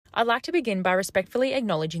I'd like to begin by respectfully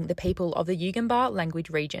acknowledging the people of the Yugambeh language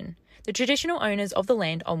region, the traditional owners of the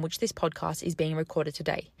land on which this podcast is being recorded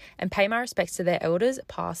today, and pay my respects to their elders,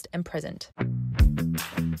 past and present.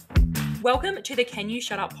 Welcome to the Can You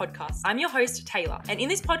Shut Up podcast. I'm your host, Taylor, and in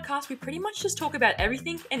this podcast, we pretty much just talk about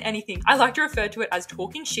everything and anything. I like to refer to it as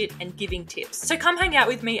talking shit and giving tips. So come hang out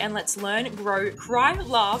with me and let's learn, grow, cry,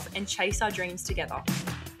 laugh, and chase our dreams together.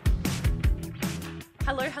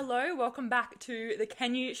 Hello. Welcome back to the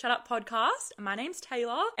Can You Shut Up podcast. My name's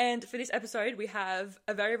Taylor, and for this episode, we have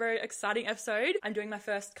a very, very exciting episode. I'm doing my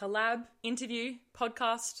first collab interview,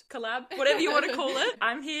 podcast, collab, whatever you want to call it.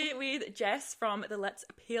 I'm here with Jess from the Let's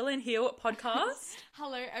Peel and Heal podcast.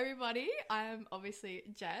 Hello, everybody. I'm obviously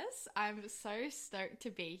Jess. I'm so stoked to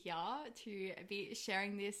be here, to be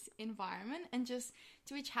sharing this environment and just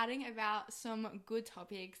to be chatting about some good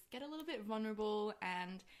topics, get a little bit vulnerable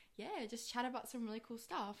and just chat about some really cool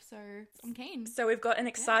stuff. So I'm keen. So we've got an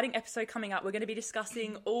exciting episode coming up. We're going to be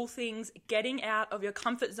discussing all things getting out of your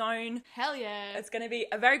comfort zone. Hell yeah. It's going to be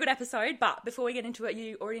a very good episode. But before we get into it,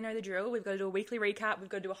 you already know the drill. We've got to do a weekly recap. We've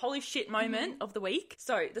got to do a holy shit moment of the week.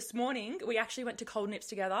 So this morning, we actually went to Cold Nips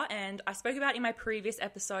together. And I spoke about in my previous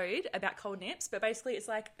episode about Cold Nips. But basically, it's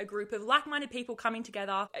like a group of like-minded people coming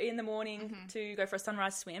together in the morning to go for a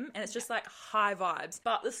sunrise swim. And it's just like high vibes.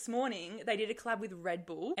 But this morning, they did a collab with Red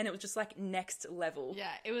Bull. And it was just like next level. Yeah,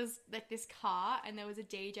 it was like this car and there was a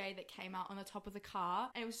DJ that came out on the top of the car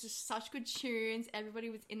and it was just such good tunes. Everybody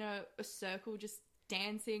was in a circle just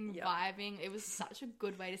dancing, vibing. It was such a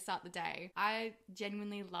good way to start the day. I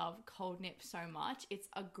genuinely love Cold Nip so much. It's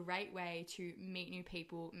a great way to meet new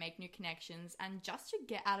people, make new connections, and just to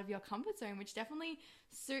get out of your comfort zone, which definitely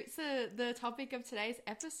suits the topic of today's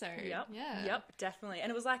episode. Yep, definitely. And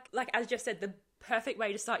it was like as Jeff said, the perfect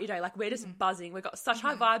way to start your day. Like, we're just buzzing. We've got such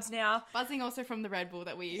high vibes now. Buzzing also from the Red Bull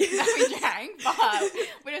that we drank, but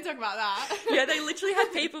we don't talk about that. Yeah, they literally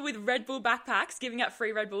had people with Red Bull backpacks giving out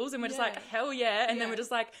free Red Bulls, and we're just like, hell yeah. And then we're just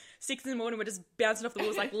like 6 in the morning, we're just bouncing off the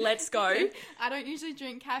walls like, let's go. I don't usually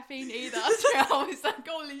drink caffeine either, so I was like,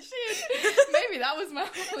 holy shit. Maybe that was my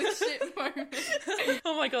holy shit moment.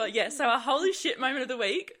 Oh my god, yeah. So our holy shit moment of the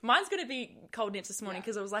week, mine's going to be Cold Nips this morning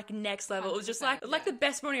because it was like next level. It was just like the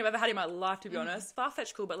best morning I've ever had in my life, to be honest.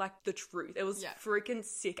 Far-fetched cool, but like the truth. It was freaking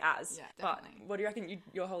sick as. Yeah, but what do you reckon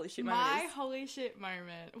your holy shit moment is? My holy shit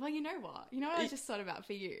moment. Well, you know what? I just thought about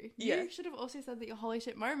for you. You should have also said that your holy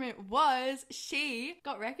shit moment was she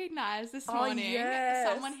got recognized this morning. Yes.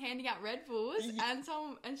 Someone handing out Red Bulls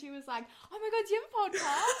and she was like, oh my god, do you have a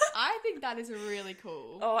podcast? I think that is really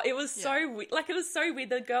cool. Oh, it was so weird. Like, it was so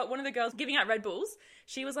weird. One of the girls giving out Red Bulls,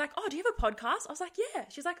 she was like, oh, do you have a podcast? I was like, yeah.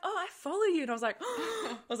 She's like, oh, I follow you. And I was like,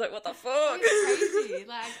 what the fuck? Crazy.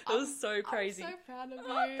 Like, it was so crazy. I'm so proud of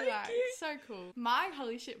you. Thank you. So cool. My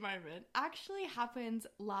holy shit moment actually happened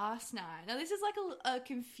last night. Now, this is like a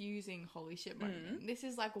confusing holy shit moment. This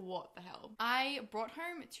is like, what the hell? I brought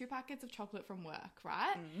home 2 packets of chocolate from work,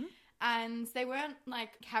 right? And they weren't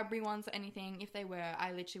like Cadbury ones or anything. If they were,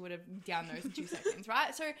 I literally would have downed those in 2 seconds,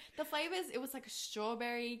 right? So the flavors, it was like a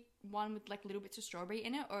strawberry one with like little bits of strawberry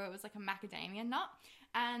in it, or it was like a macadamia nut.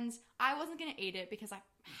 And I wasn't going to eat it because I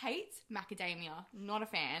hate macadamia. Not a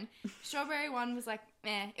fan. Strawberry one was like,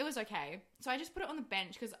 it was okay. So I just put it on the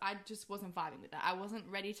bench because I just wasn't vibing with that. I wasn't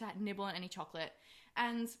ready to nibble on any chocolate.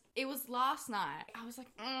 And it was last night. I was like,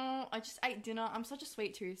 I just ate dinner. I'm such a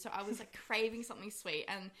sweet tooth. So I was like craving something sweet.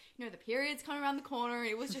 And, the period's coming around the corner.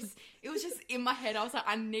 It was just in my head. I was like,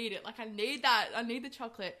 I need it. Like, I need that. I need the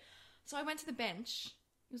chocolate. So I went to the bench.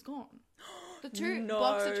 It was gone. The 2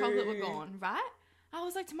 blocks of chocolate were gone, right? I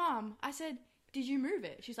was like to Mom, I said, did you move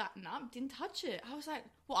it? She's like, no, didn't touch it. I was like,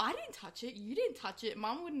 well, I didn't touch it. You didn't touch it.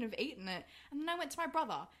 Mum wouldn't have eaten it. And then I went to my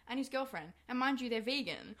brother and his girlfriend. And mind you, they're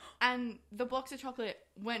vegan. And the blocks of chocolate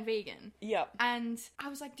weren't vegan. Yep. And I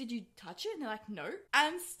was like, did you touch it? And they're like, no.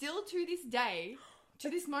 And still to this day, to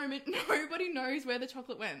this moment, nobody knows where the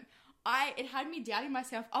chocolate went. It had me doubting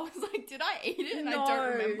myself. I was like, did I eat it? And I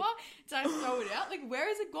don't remember. Did I throw it out? Like, where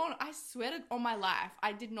is it gone? I swear to on my life,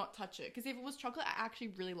 I did not touch it. Because if it was chocolate I actually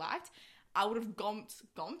really liked, I would have gomped.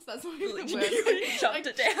 That's not even the word. You would have chucked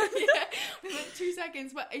it down. Within 2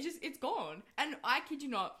 seconds. But it's gone. And I kid you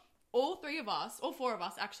not, all 4 of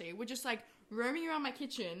us actually, were just like roaming around my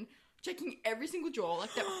kitchen, checking every single drawer, like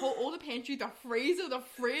all the pantry, the freezer, the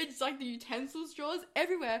fridge, like the utensils drawers,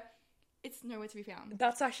 everywhere. It's nowhere to be found.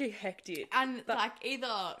 That's actually hectic. And like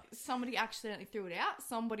either somebody accidentally threw it out,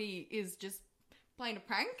 somebody is just playing a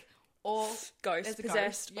prank, or ghost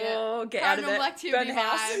possessed, ghost. or get out of it, activity burn the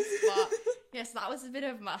house. Vibes, but yes, that was a bit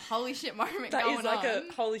of my holy shit moment that going is like on.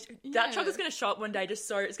 a holy shit. That chocolate's going to show up one day just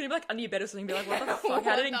so, it's going to be like under your bed or something, be like, what the fuck,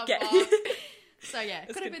 how did it get fuck? here? So yeah,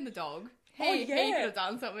 could have good. been the dog. Oh, He could yeah. have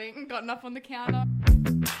done something and gotten up on the counter.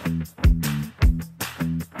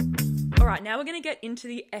 All right, now we're going to get into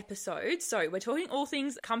the episode. So we're talking all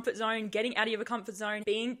things comfort zone, getting out of your comfort zone,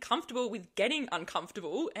 being comfortable with getting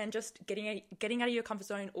uncomfortable, and just getting out of your comfort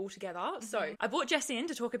zone altogether. Mm-hmm. So I brought Jess in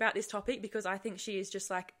to talk about this topic because I think she is just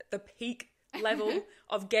like the peak level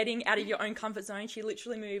of getting out of your own comfort zone. She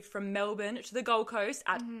literally moved from Melbourne to the Gold Coast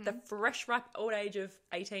at the fresh, ripe old age of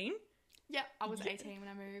 18. Yep, I was 18 when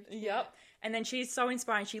I moved. Yep. And then she's so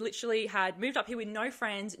inspiring. She literally had moved up here with no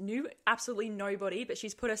friends, knew absolutely nobody, but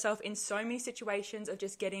she's put herself in so many situations of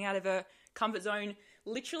just getting out of her comfort zone,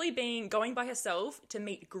 literally going by herself to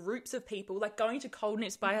meet groups of people, like going to Cold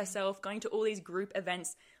Nips by herself, going to all these group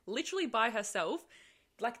events, literally by herself.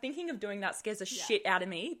 Like, thinking of doing that scares the shit out of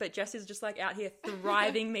me, but Jess is just like out here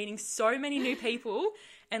thriving, meeting so many new people,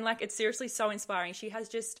 and like it's seriously so inspiring. She has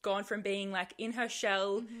just gone from being like in her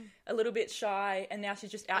shell, a little bit shy, and now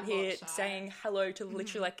she's just out here saying hello to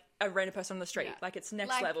literally like a random person on the street. Like, it's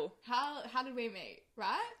next level. How did we meet?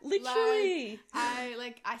 Right? Literally.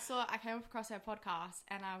 I came across her podcast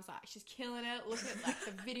and I was like, she's killing it. Look at like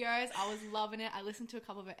the videos. I was loving it. I listened to a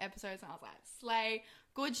couple of her episodes and I was like, slay,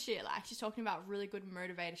 good shit. Like, she's talking about really good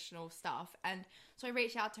motivational stuff. And so I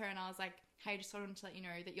reached out to her and I was like, hey, just wanted to let you know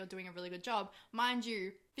that you're doing a really good job. Mind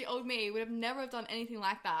you, the old me would have never have done anything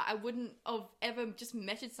like that. I wouldn't have ever just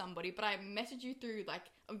messaged somebody, but I messaged you through like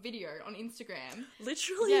a video on Instagram.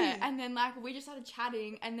 Literally. Yeah, and then like we just started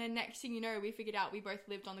chatting, and then next thing you know, we figured out we both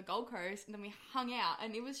lived on the Gold Coast, and then we hung out,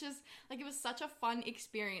 and it was just like, it was such a fun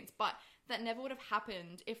experience, but that never would have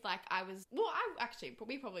happened if like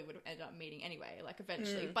we probably would have ended up meeting anyway, like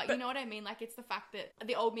eventually. But you know what I mean? Like, it's the fact that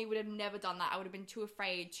the old me would have never done that. I would have been too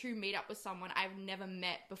afraid to meet up with someone I've never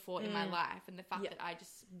met before in my life. And the fact that I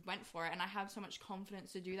just went for it, and I have so much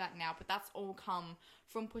confidence to do that now. But that's all come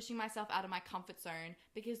from pushing myself out of my comfort zone,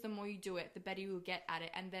 because the more you do it, the better you will get at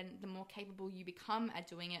it. And then the more capable you become at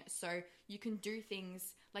doing it. So you can do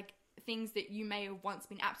things that you may have once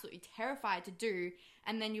been absolutely terrified to do,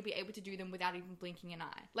 and then you'll be able to do them without even blinking an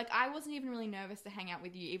eye. Like, I wasn't even really nervous to hang out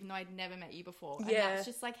with you, even though I'd never met you before. And that's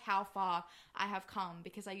just like how far I have come,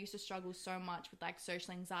 because I used to struggle so much with like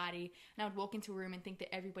social anxiety, and I would walk into a room and think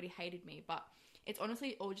that everybody hated me. But it's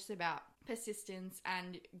honestly all just about persistence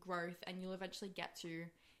and growth, and you'll eventually get to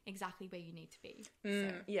exactly where you need to be.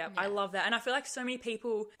 I love that. And I feel like so many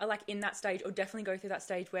people are like in that stage, or definitely go through that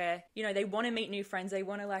stage where, you know, they want to meet new friends, they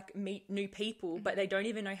want to like meet new people, but they don't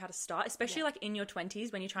even know how to start, especially like in your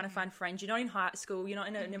 20s when you're trying to find friends. You're not in high school, you're not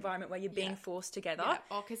in an environment where you're being forced together.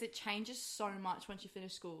 Because it changes so much once you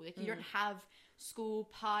finish school. Like, you don't have school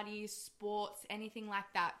parties, sports, anything like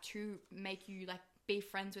that to make you like be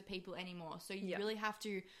friends with people anymore. So you really have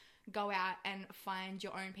to go out and find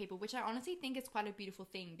your own people, which I honestly think is quite a beautiful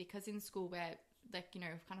thing, because in school we're like, you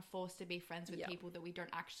know, kind of forced to be friends with people that we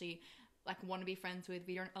don't actually like want to be friends with.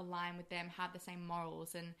 We don't align with them, have the same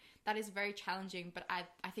morals, and that is very challenging. But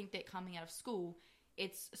I think that coming out of school,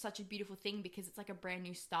 it's such a beautiful thing, because it's like a brand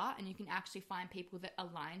new start, and you can actually find people that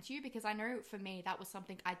align to you. Because I know for me, that was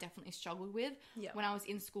something I definitely struggled with. When I was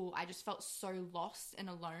in school, I just felt so lost and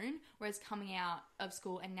alone, whereas coming out of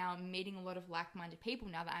school and now meeting a lot of like-minded people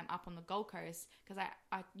now that I'm up on the Gold Coast, because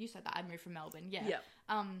you said that I moved from Melbourne.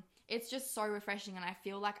 It's just so refreshing, and I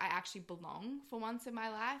feel like I actually belong for once in my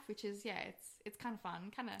life, which is, it's kind of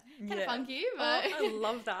fun, kind of funky, but I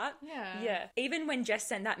love that. Yeah. Even when Jess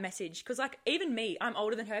sent that message, because like, even me, I'm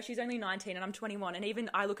older than her, she's only 19 and I'm 21, and even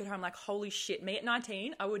I look at her, I'm like, holy shit, me at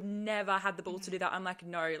 19, I would never have the balls to do that. I'm like,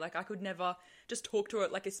 no, like, I could never just talk to her,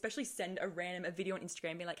 like, especially send a video on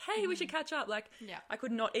Instagram being like, hey, we should catch up. Like, I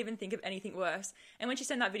could not even think of anything worse. And when she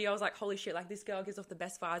sent that video, I was like, holy shit, like, this girl gives off the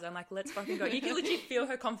best vibes. I'm like, let's fucking go. You can literally feel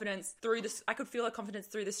her confidence through this. I could feel her confidence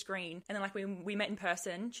through the screen. And then like, we met in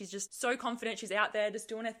person, she's just so confident. She's out there just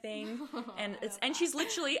doing her thing. And she's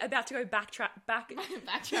literally about to go backtracking.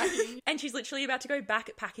 And she's literally about to go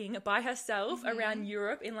backpacking by herself around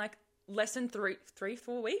Europe in like less than 4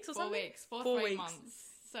 weeks or something. 4 months.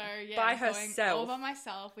 So yeah, by going herself, all by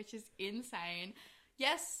myself, which is insane.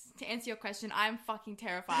 Yes, to answer your question, I'm fucking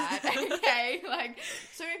terrified. Okay, like,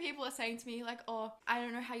 so many people are saying to me like, oh, I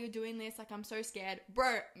don't know how you're doing this, like, I'm so scared.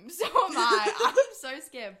 Bro, so am I. I'm so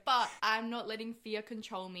scared, but I'm not letting fear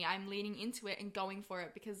control me. I'm leaning into it and going for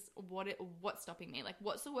it, because what's stopping me? Like,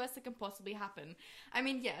 what's the worst that can possibly happen? I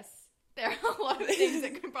mean, yes, there are a lot of things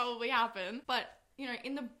that could probably happen, but, you know,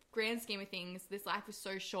 in the grand scheme of things, this life is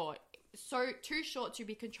so short. So too short to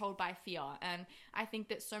be controlled by fear, and I think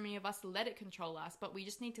that so many of us let it control us, but we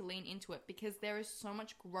just need to lean into it, because there is so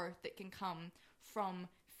much growth that can come from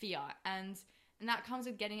fear. And And that comes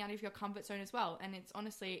with getting out of your comfort zone as well. And it's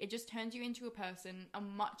honestly, it just turns you into a person, a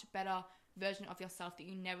much better version of yourself that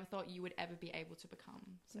you never thought you would ever be able to become.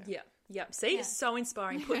 So. Yeah. See, Yeah. so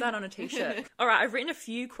inspiring. Put that on a t-shirt. All right, I've written a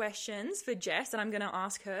few questions for Jess, and I'm going to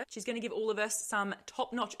ask her. She's going to give all of us some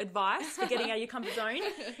top-notch advice for getting out of your comfort zone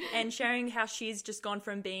and sharing how she's just gone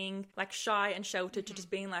from being like shy and sheltered to just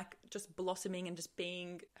being like just blossoming and just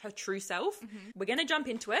being her true self. We're going to jump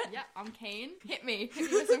into it. Yeah, I'm keen. Hit me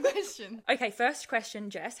with some questions. Okay, first question,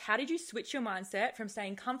 Jess. How did you switch your mindset from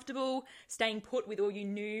staying comfortable, staying put with all you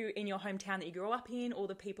knew in your hometown that you grew up in, all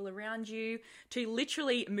the people around you, to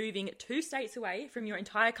literally moving 2 states away from your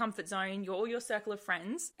entire comfort zone, all your circle of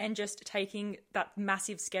friends, and just taking that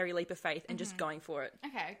massive, scary leap of faith and just going for it?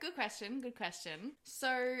 Okay, good question.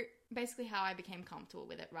 So basically how I became comfortable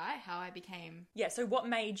with it, right? How I became... Yeah, so what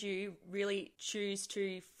made you really choose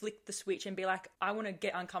to flick the switch and be like, I want to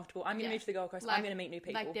get uncomfortable. I'm going to move to the Gold Coast. I'm going to meet new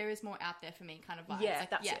people. Like there is more out there for me kind of vibes. Yeah, like,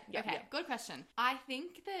 that's it. Yeah, okay, yeah. Good question. I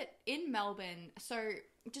think that in Melbourne, so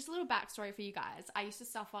just a little backstory for you guys. I used to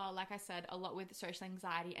suffer, like I said, a lot with social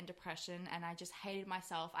anxiety and depression, and I just hated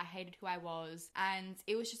myself. I hated who I was, and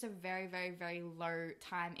it was just a very, very, very low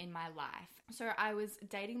time in my life. So I was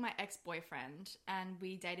dating my ex-boyfriend, and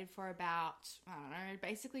we dated for about, I don't know,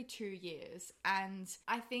 basically 2 years. And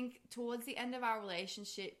I think towards the end of our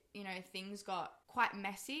relationship, you know, things got quite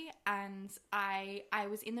messy, and I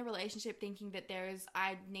was in the relationship thinking that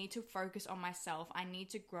I need to focus on myself. I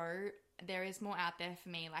need to grow. There is more out there for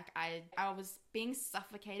me. Like I was being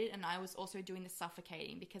suffocated, and I was also doing the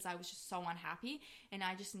suffocating because I was just so unhappy and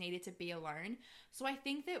I just needed to be alone. So I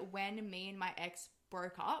think that when me and my ex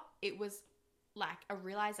broke up, it was like a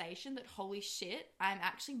realization that holy shit, I'm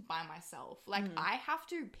actually by myself. Like I have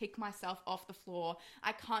to pick myself off the floor.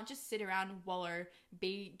 I can't just sit around and wallow,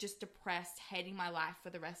 be just depressed, hating my life for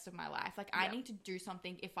the rest of my life. Like I need to do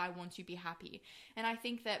something if I want to be happy. And I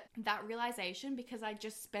think that realization, because I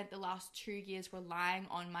just spent the last 2 years relying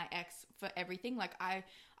on my ex for everything. Like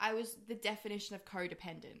I was the definition of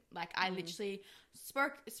codependent. Like I literally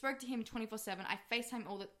spoke to him 24/7. I FaceTime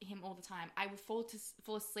him all the time. I would fall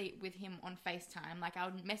asleep with him on FaceTime. Like I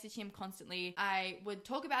would message him constantly. I would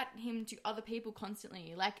talk about him to other people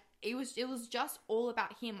constantly. Like it was just all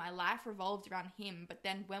about him. My life revolved around him. But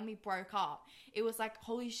then when we broke up, it was like,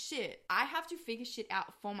 holy shit, I have to figure shit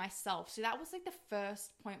out for myself. So that was like the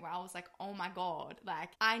first point where I was like, oh my God, like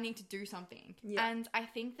I need to do something. Yeah. And I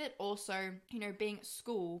think that also, you know, being at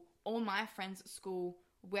school, all my friends at school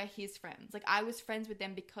were his friends. Like I was friends with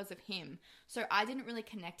them because of him. So I didn't really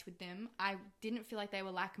connect with them. I didn't feel like they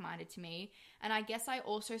were like-minded to me. And I guess I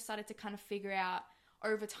also started to kind of figure out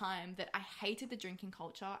over time that I hated the drinking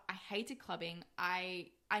culture. I hated clubbing.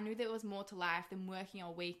 I knew there was more to life than working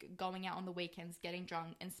all week, going out on the weekends, getting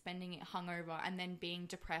drunk and spending it hungover, and then being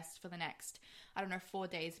depressed for the next, 4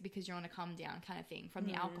 days because you're on a come down kind of thing from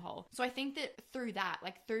the alcohol. So I think that through that,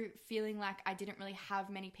 like through feeling like I didn't really have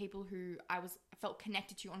many people who I felt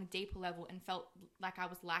connected to on a deeper level and felt like I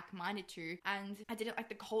was like-minded to, and I didn't like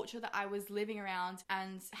the culture that I was living around,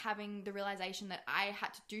 and having the realization that I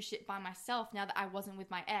had to do shit by myself now that I wasn't with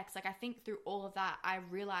my ex. Like I think through all of that, I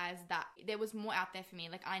realized that there was more out there for me.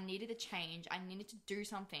 Like I needed a change. I needed to do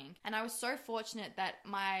something. And I was so fortunate that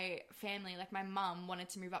my family, like my mum, wanted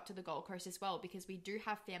to move up to the Gold Coast as well, because we do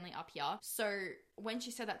have family up here. So when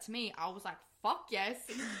she said that to me, I was like, fuck yes,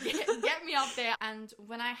 get me up there. And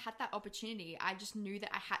when I had that opportunity, I just knew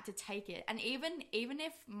that I had to take it. And even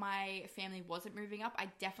if my family wasn't moving up, I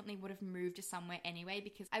definitely would have moved to somewhere anyway,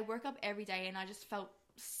 because I woke up every day and I just felt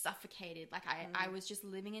suffocated. Like I was just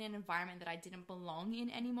living in an environment that I didn't belong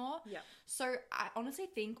in anymore. Yeah. So I honestly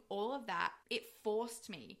think all of that, it forced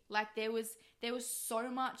me. Like there was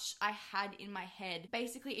so much I had in my head.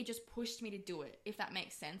 Basically, it just pushed me to do it, if that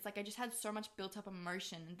makes sense. Like I just had so much built up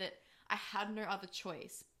emotion that I had no other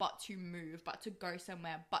choice but to move, but to go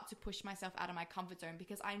somewhere, but to push myself out of my comfort zone,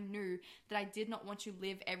 because I knew that I did not want to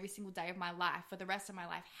live every single day of my life for the rest of my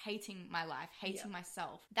life, hating my life, hating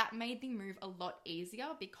myself. That made the move a lot easier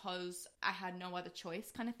because I had no other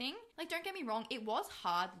choice kind of thing. Like, don't get me wrong, it was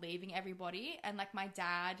hard leaving everybody, and like my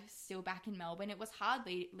dad still back in Melbourne, it was hard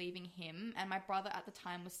leaving him, and my brother at the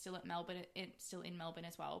time was still in Melbourne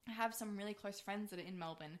as well. I have some really close friends that are in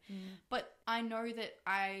Melbourne, but I know that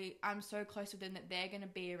I'm so close with them that they're going to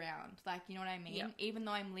be around. Like, you know what I mean? Yeah. Even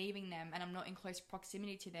though I'm leaving them and I'm not in close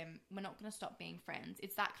proximity to them, we're not going to stop being friends.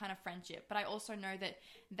 It's that kind of friendship. But I also know that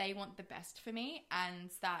they want the best for me, and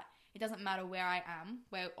that It doesn't matter where I am.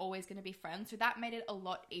 We're always going to be friends. So that made it a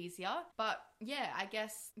lot easier. But yeah, I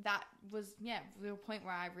guess that was, the point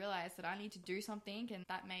where I realized that I need to do something, and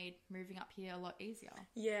that made moving up here a lot easier.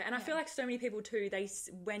 Yeah, and I feel like so many people too,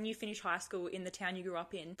 when you finish high school in the town you grew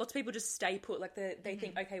up in, lots of people just stay put. Like they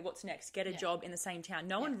think, okay, what's next? Get a job in the same town.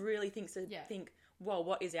 No one really thinks to think, whoa,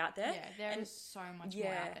 what is out there? Yeah, there is so much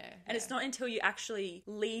more out there. And it's not until you actually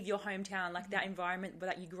leave your hometown, like that environment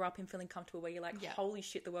that you grew up in, feeling comfortable, where you're like, holy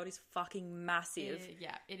shit, the world is fucking massive.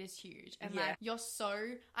 It is huge. And like, you're so,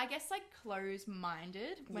 I guess, like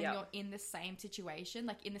close-minded when you're in the same situation,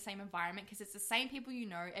 like in the same environment, because it's the same people you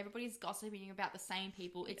know, everybody's gossiping about the same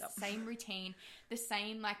people, it's the same routine, the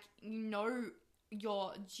same, like,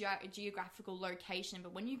 your geographical location.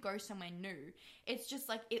 But when you go somewhere new, it's just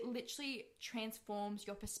like, it literally transforms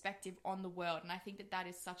your perspective on the world, and I think that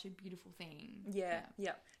is such a beautiful thing. Yeah,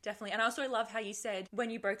 definitely. And I also love how you said when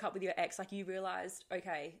you broke up with your ex, like you realized,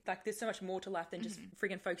 okay, like there's so much more to life than just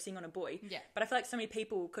friggin' focusing on a boy. But I feel like so many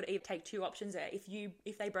people could either take two options there.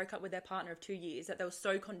 If they broke up with their partner of 2 years that they were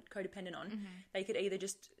so codependent on, they could either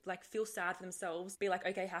just like feel sad for themselves, be like,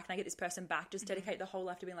 okay, how can I get this person back, just dedicate the whole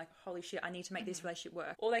life to being like, holy shit, I need to make this relationship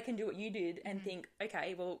work. Or they can do what you did and think,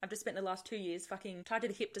 okay, well, I've just spent the last 2 years fucking tied to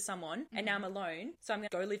the hip to someone, and now I'm alone, so I'm gonna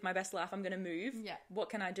go live my best life, I'm gonna move. What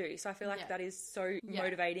can I do? So I feel like that is so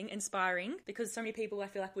motivating, inspiring, because so many people I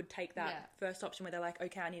feel like would take that first option where they're like,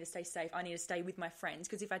 okay, I need to stay safe, I need to stay with my friends,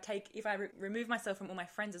 because if I remove myself from all my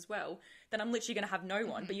friends as well, then I'm literally gonna have no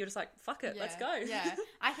one. But you're just like, fuck it, let's go.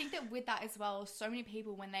 I think that with that as well, so many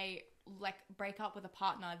people, when they like break up with a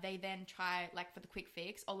partner, they then try like for the quick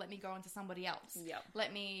fix, or let me go on to somebody else,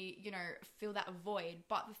 let me fill that void.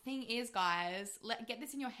 But the thing is, guys, get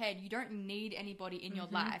this in your head, you don't need anybody in your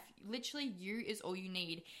life. Literally, you is all you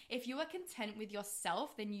need. If you are content with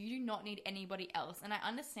yourself, then you do not need anybody else. And I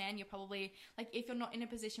understand you're probably like, if you're not in a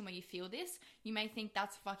position where you feel this, you may think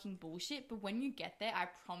that's fucking bullshit, but when you get there, I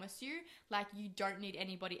promise you, like, you don't need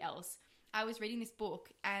anybody else. I was reading this book,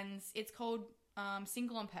 and it's called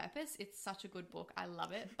Single on Purpose. It's such a good book. I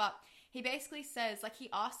love it. But he basically says, like, he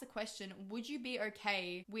asked the question, would you be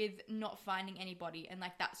okay with not finding anybody, and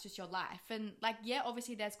like that's just your life? And like, yeah,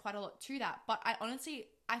 obviously there's quite a lot to that, but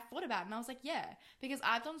I thought about it, and I was like, yeah, because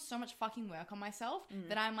I've done so much fucking work on myself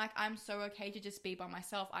that I'm like, I'm so okay to just be by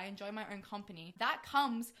myself. I enjoy my own company. That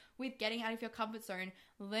comes with getting out of your comfort zone,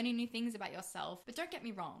 learning new things about yourself. But don't get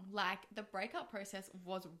me wrong, like, the breakup process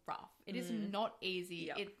was rough. It is not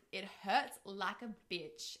easy. It hurts like a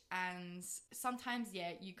bitch, and sometimes,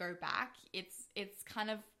 you go back. It's kind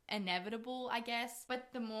of inevitable, I guess. But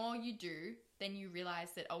the more you do, then you realize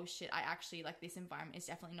that, oh shit, I actually, like, this environment is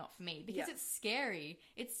definitely not for me, because it's scary.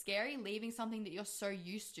 It's scary leaving something that you're so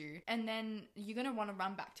used to, and then you're going to want to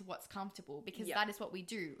run back to what's comfortable, because that is what we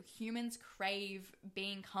do. Humans crave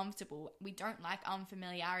being comfortable. We don't like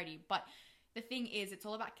unfamiliarity. But the thing is, it's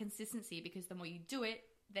all about consistency, because the more you do it,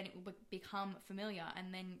 then it will become familiar,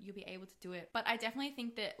 and then you'll be able to do it. But I definitely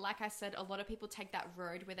think that, like I said, a lot of people take that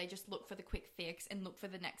road where they just look for the quick fix and look for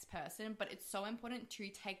the next person. But it's so important to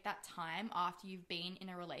take that time after you've been in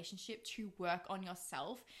a relationship to work on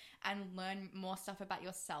yourself and learn more stuff about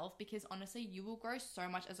yourself, because honestly, you will grow so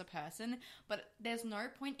much as a person. But there's no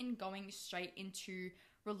point in going straight into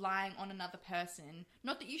relying on another person.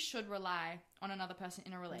 Not that you should rely on another person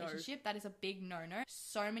in a relationship. That is a big no-no.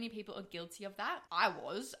 So many people are guilty of that. I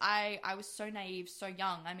was so naive, so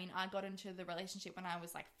young. I mean, I got into the relationship when I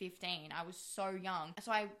was like 15. I was so young.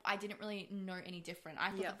 So I didn't really know any different.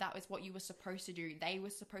 I thought that was what you were supposed to do. They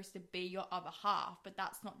were supposed to be your other half, but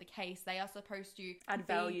that's not the case. They are supposed to add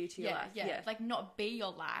value to your life. Yeah. Like, not be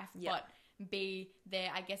your life, but be there,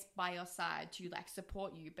 I guess, by your side to like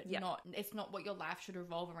support you, but it's not what your life should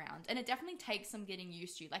revolve around. And it definitely takes some getting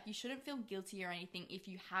used to. Like, you shouldn't feel guilty or anything if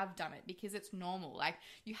you have done it, because it's normal. Like,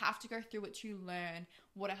 you have to go through it to learn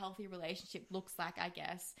what a healthy relationship looks like, I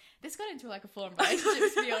guess. This got into like a full-on relationship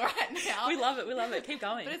feel right now. We love it, keep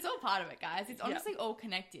going. But it's all part of it, guys. It's honestly all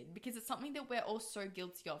connected, because it's something that we're all so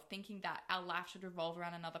guilty of, thinking that our life should revolve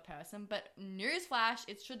around another person. But newsflash,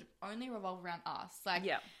 it should only revolve around us. Like,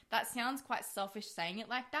 that sounds quite selfish saying it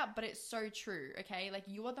like that, but it's so true, okay? Like,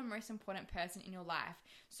 you are the most important person in your life.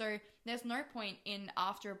 So there's no point in,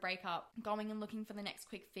 after a breakup, going and looking for the next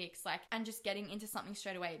quick fix, like, and just getting into something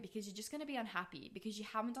straight away, because you're just going to be unhappy, because you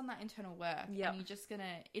haven't done that internal work. And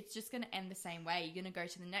it's just going to end the same way. You're going to go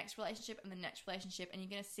to the next relationship and the next relationship, and you're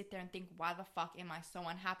going to sit there and think, why the fuck am I so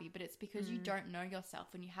unhappy? But it's because you don't know yourself,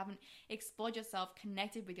 and you haven't explored yourself,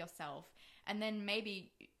 connected with yourself. And then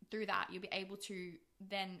maybe through that, you'll be able to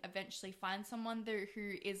then eventually find someone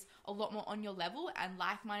who is a lot more on your level and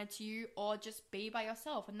like-minded to you, or just be by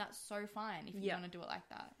yourself, and that's so fine if you want to do it like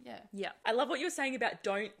that. Yeah. I love what you were saying about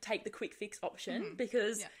don't take the quick fix option,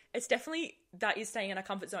 because it's definitely, that is staying in our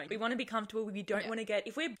comfort zone. We want to be comfortable. We don't want to get,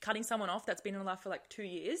 if we're cutting someone off that's been in our life for like 2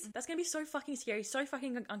 years, that's going to be so fucking scary, so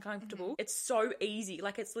fucking uncomfortable. It's so easy.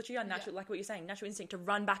 Like, it's literally unnatural, like what you're saying, natural instinct to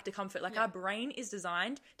run back to comfort. Like, our brain is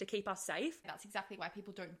designed to keep us safe. That's exactly why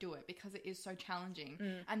people don't do it, because it is so challenging.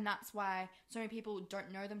 And that's why so many people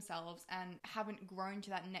don't know themselves and haven't grown to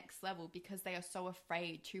that next level, because they are so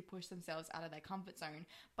afraid to push themselves out of their comfort zone.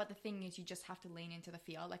 But the thing is, you just have to lean into the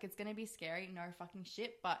fear. Like, it's going to be scary, no fucking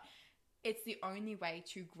shit, but it's the only way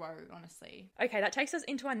to grow, honestly. Okay, that takes us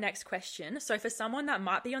into our next question. So for someone that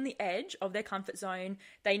might be on the edge of their comfort zone,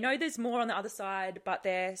 they know there's more on the other side, but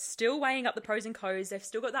they're still weighing up the pros and cons. They've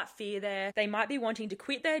still got that fear there. They might be wanting to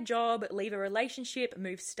quit their job, leave a relationship,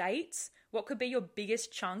 move states. What could be your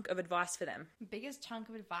biggest chunk of advice for them? Biggest chunk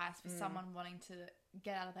of advice for someone wanting to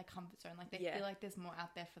get out of their comfort zone. Like, they feel like there's more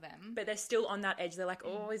out there for them, but they're still on that edge. They're like,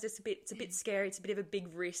 oh, is this it's a bit scary. It's a bit of a big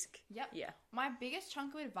risk. Yep. Yeah. My biggest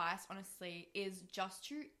chunk of advice, honestly, is just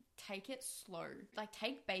to take it slow. Like,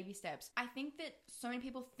 take baby steps. I think that so many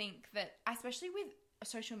people think that, especially with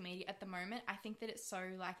social media at the moment, I think that it's so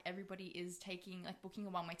like everybody is taking, like, booking a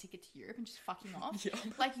one-way ticket to Europe and just fucking off.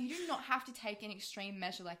 Like, you do not have to take an extreme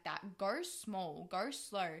measure like that. Go small, go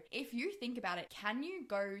slow. If you think about it, can you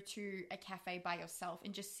go to a cafe by yourself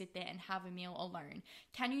and just sit there and have a meal alone?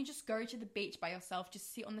 Can you just go to the beach by yourself,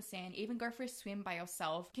 just sit on the sand, even go for a swim by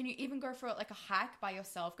yourself? Can you even go for like a hike by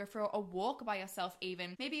yourself, go for a walk by yourself,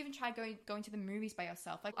 even maybe even try going to the movies by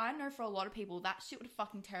yourself? Like, I know for a lot of people that shit would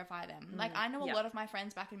fucking terrify them. Like, I know a lot of my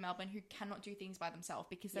friends back in Melbourne who cannot do things by themselves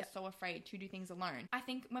because they're so afraid to do things alone. I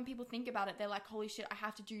think when people think about it, they're like, holy shit, I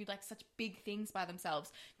have to do like such big things by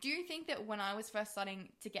themselves. Do you think that when I was first starting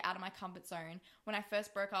to get out of my comfort zone, when I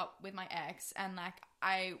first broke up with my ex and like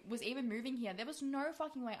I was even moving here, there was no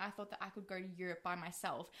fucking way I thought that I could go to Europe by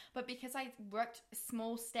myself. But because I worked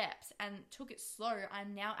small steps and took it slow,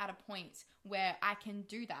 I'm now at a point where I can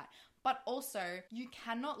do that. But also, you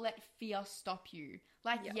cannot let fear stop you.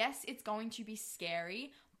 Like, yes, it's going to be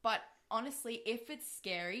scary, but honestly, if it's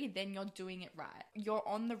scary, then you're doing it right. You're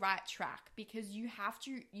on the right track, because you have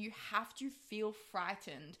to feel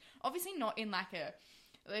frightened. Obviously not in like a,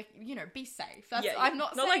 like, you know, be safe. That's, I'm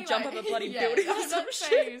not saying like jump up a bloody building or some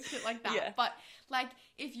shit. Shit like that. But like,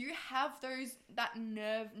 if you have that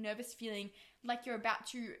nervous feeling, like you're about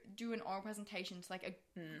to do an oral presentation to like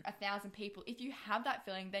 1,000 people. If you have that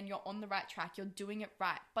feeling, then you're on the right track. You're doing it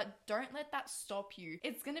right. But don't let that stop you.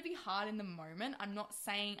 It's going to be hard in the moment. I'm not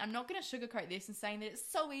going to sugarcoat this and saying that it's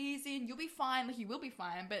so easy and you'll be fine. Like, you will be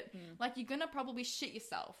fine, but like, you're going to probably shit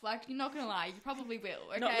yourself. Like, you're not going to lie. You probably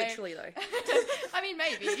will. Okay? Not literally though. I mean,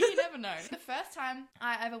 maybe. You never know. The first time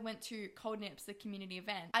I ever went to Cold Nips, the community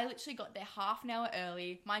event, I literally got there half an hour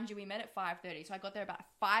early. Mind you, we met at 5:30. So I got there about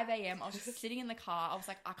 5 a.m. I was just sitting in the car. I was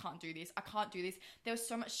like, I can't do this. I can't do this. There was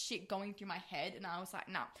so much shit going through my head, and I was like,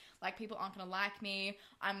 nah, like, people aren't gonna like me.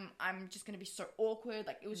 I'm just gonna be so awkward.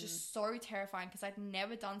 Like, it was just so terrifying because I'd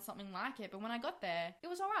never done something like it. But when I got there, it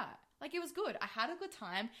was all right. Like, it was good. I had a good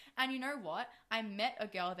time. And you know what? I met a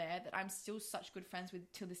girl there that I'm still such good friends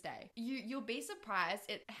with till this day. You'll be surprised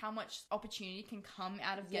at how much opportunity can come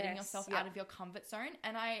out of getting yourself out of your comfort zone.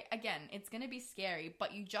 And again, it's going to be scary,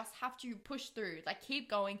 but you just have to push through. Like, keep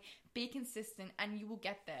going, be consistent, and you will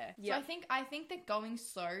get there. So I think that going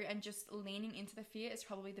slow and just leaning into the fear is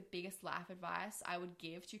probably the biggest life advice I would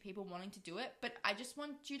give to people wanting to do it. But I just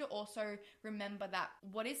want you to also remember that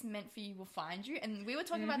what is meant for you will find you. And we were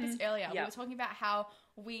talking about this earlier. We were talking about how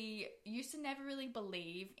we used to never really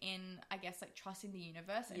believe in, I guess, like, trusting the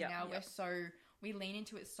universe, and now we lean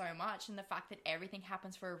into it so much, and the fact that everything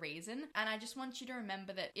happens for a reason. And I just want you to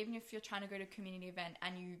remember that even if you're trying to go to a community event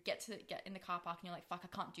and you get in the car park and you're like, fuck,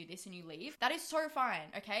 I can't do this, and you leave, that is so fine,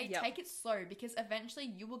 okay? Take it slow, because eventually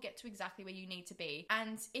you will get to exactly where you need to be.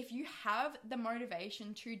 And if you have the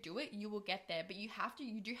motivation to do it, you will get there. But you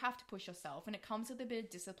do have to push yourself, and it comes with a bit of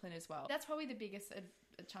discipline as well. That's probably the biggest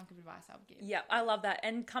chunk of advice I would give. Yeah, I love that.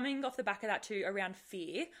 And coming off the back of that too, around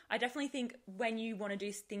fear, I definitely think when you want to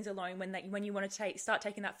do things alone, when you want to start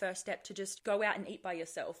taking that first step to just go out and eat by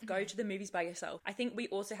yourself, go to the movies by yourself, I think we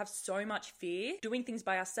also have so much fear doing things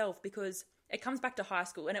by ourselves, because it comes back to high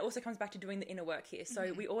school, and it also comes back to doing the inner work here.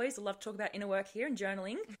 So we always love to talk about inner work here and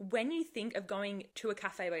journaling. When you think of going to a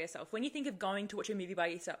cafe by yourself, when you think of going to watch a movie by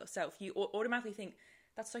yourself, you automatically think,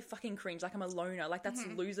 that's so fucking cringe. Like, I'm a loner. Like, that's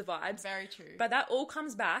loser vibes. Very true. But that all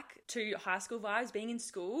comes back to high school vibes, being in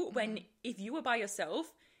school, when if you were by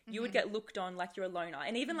yourself, you would get looked on like you're a loner.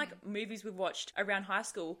 And even like movies we've watched around high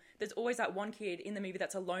school, there's always that one kid in the movie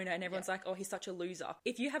that's a loner and everyone's like, oh, he's such a loser.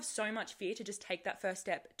 If you have so much fear to just take that first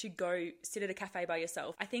step to go sit at a cafe by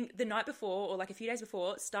yourself, I think the night before or like a few days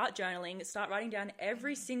before, start journaling, start writing down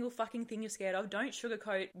every single fucking thing you're scared of. Don't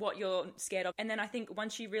sugarcoat what you're scared of. And then I think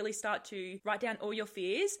once you really start to write down all your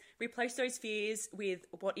fears, replace those fears with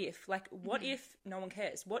what if. Like, what if no one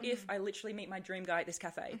cares? What if I literally meet my dream guy at this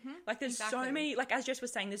cafe? Like, there's so many, like as Jess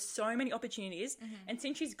was saying, there's so many opportunities. And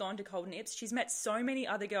since she's gone to Cold Nips, she's met so many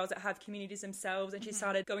other girls that have communities themselves, and she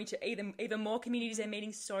started going to even more communities and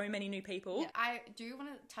meeting so many new people. Yeah, I do want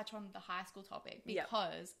to touch on the high school topic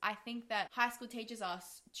because I think that high school teaches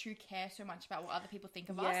us to care so much about what other people think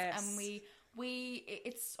of us, and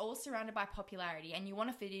it's all surrounded by popularity, and you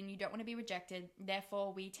want to fit in, you don't want to be rejected,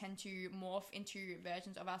 therefore we tend to morph into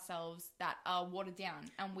versions of ourselves that are watered down,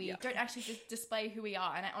 and we don't actually just display who we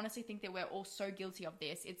are. And I honestly think that we're all so guilty of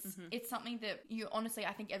this. It's something that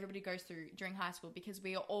I think everybody goes through during high school, because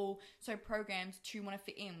we are all so programmed to want to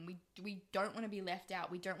fit in. We don't want to be left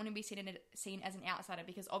out, we don't want to be seen as an outsider,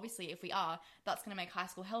 because obviously if we are, that's going to make high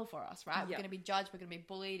school hell for us, right? We're going to be judged, we're going to be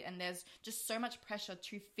bullied, and there's just so much pressure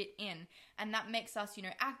to fit in. And that makes us,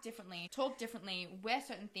 act differently, talk differently, wear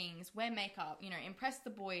certain things, wear makeup, impress the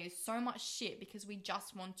boys, so much shit, because we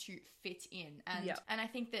just want to fit in. And I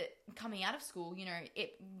think that coming out of school,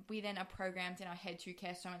 we then are programmed in our head to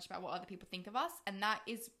care so much about what other people think of us. And that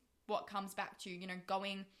is what comes back to,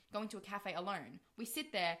 going to a cafe alone. We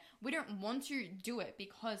sit there, we don't want to do it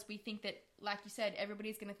because we think that, like you said,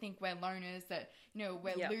 everybody's going to think we're loners, that,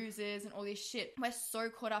 we're losers and all this shit. We're so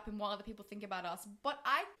caught up in what other people think about us. But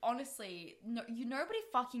I honestly, nobody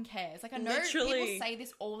fucking cares. Like, I know people say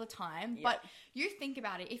this all the time, but you think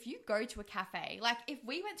about it. If you go to a cafe, like if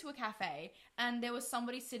we went to a cafe and there was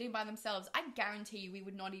somebody sitting by themselves, I guarantee you we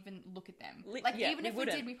would not even look at them. Even if we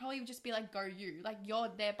did, we probably would just be like, go you. Like, you're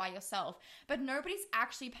there by yourself. But nobody's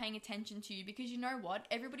actually paying attention to you, because you know what?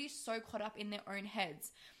 Everybody's so caught up in their own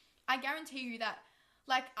heads. I guarantee you that,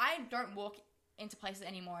 like, I don't walk into places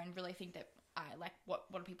anymore and really think that what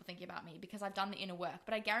are people thinking about me, because I've done the inner work.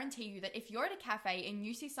 But I guarantee you that if you're at a cafe and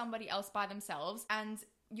you see somebody else by themselves and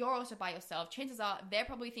you're also by yourself, chances are they're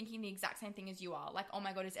probably thinking the exact same thing as you are. Like, oh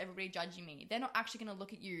my God, is everybody judging me? They're not actually going to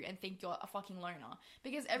look at you and think you're a fucking loner,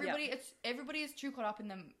 because everybody is too caught up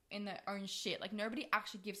in their own shit. Like, nobody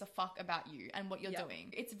actually gives a fuck about you and what you're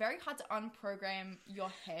doing. It's very hard to unprogram your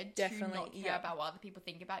head to not care about what other people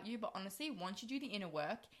think about you. But honestly, once you do the inner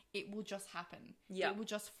work, it will just happen. It will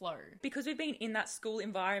just flow. Because we've been in that school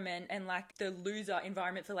environment and like the loser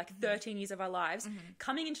environment for like 13 years of our lives,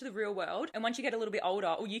 coming into the real world, and once you get a little bit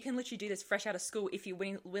older, or you can literally do this fresh out of school if you're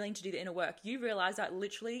willing to do the inner work, you realize that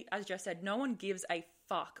literally, as Jess said, no one gives a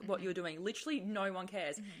fuck what you're doing. Literally no one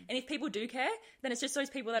cares. And if people do care, then it's just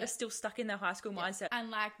those people that are still stuck in their high school mindset.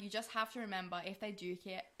 And like, you just have to remember, if they do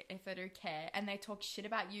care and they talk shit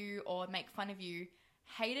about you or make fun of you,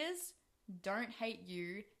 haters don't hate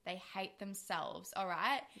you, they hate themselves, all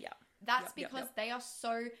right? That's because they are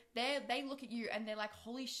so, they look at you and they're like,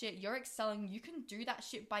 holy shit, you're excelling, you can do that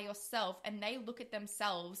shit by yourself. And they look at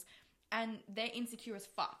themselves and they're insecure as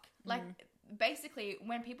fuck. Like, basically,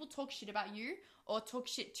 when people talk shit about you or talk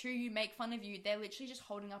shit to you, make fun of you, they're literally just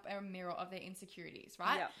holding up a mirror of their insecurities,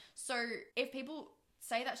 right? So if people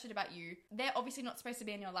say that shit about you, they're obviously not supposed to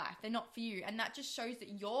be in your life. They're not for you. And that just shows that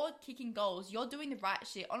you're kicking goals. You're doing the right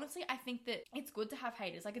shit. Honestly, I think that it's good to have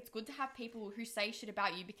haters. Like, it's good to have people who say shit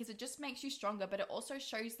about you, because it just makes you stronger. But it also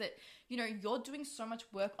shows that, you're doing so much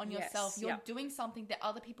work on yourself. You're doing something that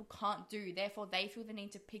other people can't do. Therefore, they feel the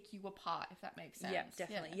need to pick you apart, if that makes sense. Yeah,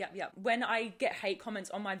 definitely. Yeah. When I get hate comments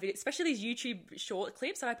on my videos, especially these YouTube short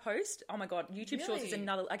clips that I post, oh my God, YouTube Shorts is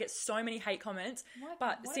another, I get so many hate comments.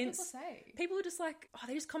 What do people say? People are just like, oh,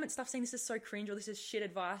 they just comment stuff saying this is so cringe, or this is shit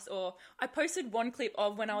advice. Or I posted one clip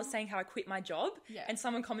of when I was saying how I quit my job, and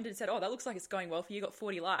someone commented and said, oh, that looks like it's going well for you, got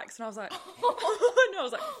 40 likes. And I was like, and I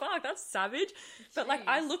was like, fuck, that's savage. But like,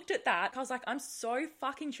 I looked at that, I was like, I'm so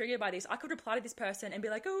fucking triggered by this. I could reply to this person and be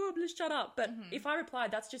like, oh, just shut up. But if I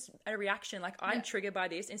replied, that's just a reaction. Like, I'm triggered by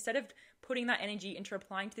this. Instead of putting that energy into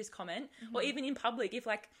replying to this comment, or even in public, if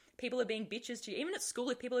like people are being bitches to you, even at school,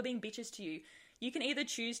 if people are being bitches to you, you can either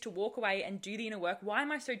choose to walk away and do the inner work. Why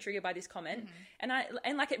am I so triggered by this comment? And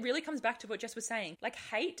like, it really comes back to what Jess was saying. Like,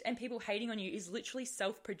 hate and people hating on you is literally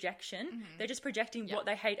self-projection. They're just projecting what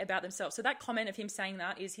they hate about themselves. So that comment of him saying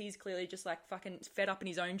that is, he's clearly just like fucking fed up in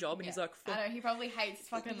his own job, and he's like, I know, he probably hates his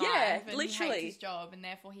fucking life. And literally, he hates his job, and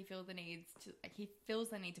therefore he feels the need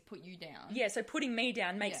to put you down. Yeah, so putting me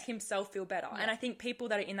down makes himself feel better. And I think people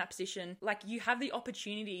that are in that position, like, you have the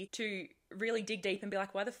opportunity to really dig deep and be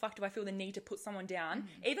like, why the fuck do I feel the need to put someone down?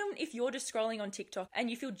 Even if you're just scrolling on TikTok and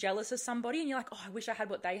you feel jealous of somebody and you're like, oh, I wish I had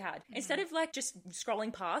what they had. Instead of like just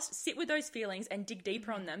scrolling past, sit with those feelings and dig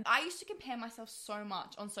deeper on them. I used to compare myself so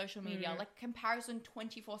much on social media, like comparison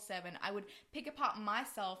 24/7. I would pick apart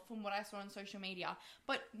myself from what I saw on social media.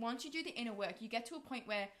 But once you do the inner work, you get to a point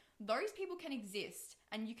where those people can exist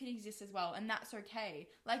and you can exist as well, and that's okay.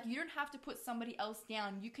 Like, you don't have to put somebody else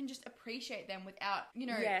down. You can just appreciate them without, you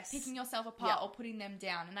know, picking yourself apart or putting them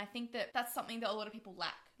down. And I think that that's something that a lot of people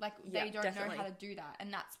lack. Like, they don't know how to do that.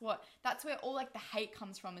 And that's where all like the hate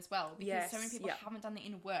comes from as well, because so many people haven't done the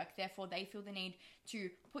inner work, therefore they feel the need to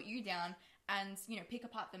put you down and, you know, pick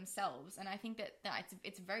apart themselves. And I think that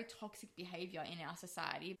it's very toxic behavior in our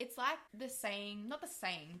society. It's like the saying, not the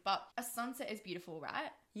saying, but a sunset is beautiful,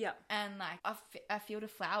 right? Yeah. And like a field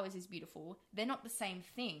of flowers is beautiful. They're not the same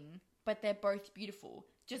thing, but they're both beautiful.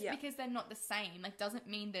 Just because they're not the same, like, doesn't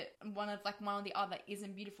mean that one or the other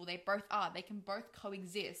isn't beautiful. They both are. They can both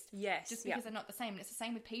coexist. Yes. Just because they're not the same. And it's the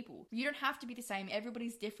same with people. You don't have to be the same.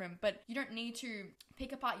 Everybody's different. But you don't need to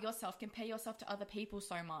pick apart yourself, compare yourself to other people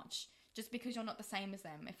so much, just because you're not the same as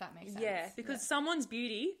them, if that makes sense. Yeah, because someone's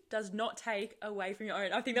beauty does not take away from your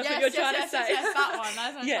own. I think that's what you're trying to say. Yes, that one.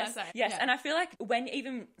 That's what I'm trying to say. Yes, and I feel like when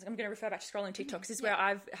I'm going to refer back to scrolling TikTok, this is where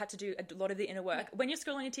I've had to do a lot of the inner work. When you're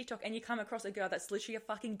scrolling a TikTok and you come across a girl that's literally a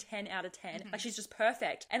fucking 10 out of 10, like, she's just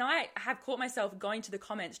perfect. And I have caught myself going to the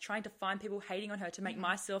comments trying to find people hating on her to make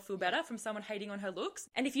myself feel better from someone hating on her looks.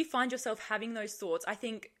 And if you find yourself having those thoughts, I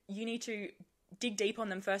think you need to dig deep on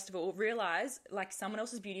them first of all. Realize, like, someone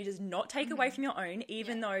else's beauty does not take away from your own,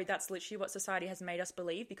 even though that's literally what society has made us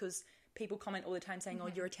believe, because people comment all the time saying, oh,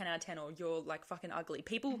 you're a 10 out of 10, or you're like fucking ugly.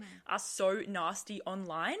 People are so nasty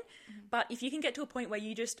online. But if you can get to a point where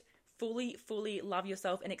you just fully love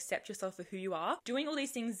yourself and accept yourself for who you are, doing all these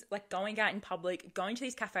things, like going out in public, going to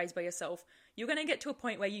these cafes by yourself, you're going to get to a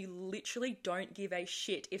point where you literally don't give a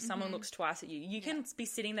shit if someone looks twice at you. You can be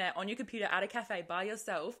sitting there on your computer at a cafe by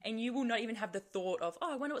yourself and you will not even have the thought of,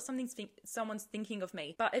 oh, I wonder what someone's thinking of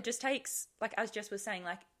me. But it just takes, like, as Jess was saying,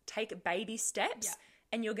 like, take baby steps.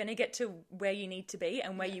 And you're going to get to where you need to be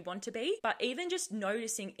and where you want to be. But even just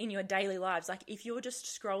noticing in your daily lives, like, if you're just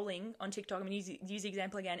scrolling on TikTok, I'm going to use the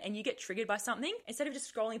example again, and you get triggered by something, instead of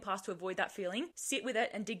just scrolling past to avoid that feeling, sit with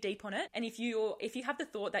it and dig deep on it. And if you have the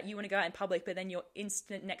thought that you want to go out in public, but then your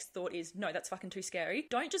instant next thought is, no, that's fucking too scary,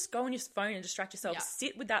 don't just go on your phone and distract yourself.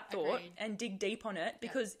 Sit with that thought and dig deep on it,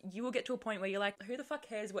 because you will get to a point where you're like, who the fuck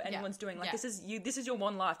cares what anyone's doing? Like, this is your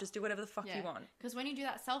one life. Just do whatever the fuck you want. Because when you do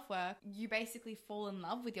that self-work, you basically fall in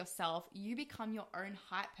love with yourself. You become your own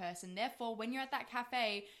hype person. Therefore, when you're at that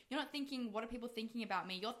cafe, you're not thinking, what are people thinking about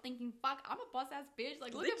me? You're thinking, fuck, I'm a boss ass bitch.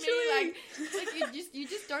 Like, look at me. Like you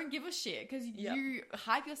just don't give a shit, because you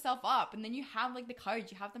hype yourself up, and then you have like the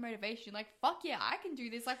courage, you have the motivation. Like, fuck yeah, I can do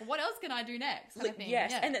this. Like, what else can I do next? Kind of thing.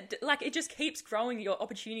 Yes, and it just keeps growing your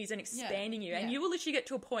opportunities and expanding you, and you will literally get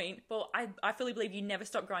to a point. Well, I fully believe you never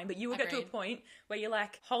stop growing, but you will get to a point where you're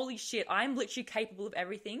like, holy shit, I'm literally capable of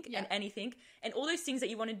everything and anything, and all those things that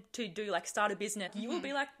you wanted to do, like start a business, you will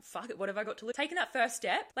be like, fuck it, what have I got to lose? Taking that first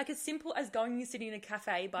step, like as simple as going and sitting in a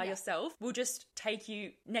cafe by yourself, will just take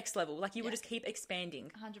you next level. Like, you will just keep expanding.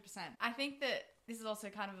 100%. I think that this is also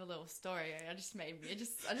kind of a little story I just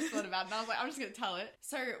thought about it, and I was like, I'm just going to tell it.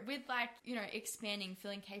 So with, like, you know, expanding,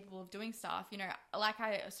 feeling capable of doing stuff, you know, like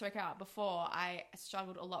I spoke about before, I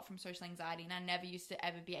struggled a lot from social anxiety, and I never used to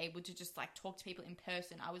ever be able to just like talk to people in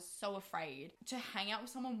person. I was so afraid to hang out with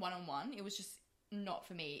someone one-on-one. It was just not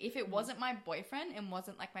for me. If it wasn't my boyfriend and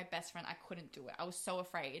wasn't like my best friend, I couldn't do it. I was so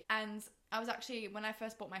afraid. And I was actually, when I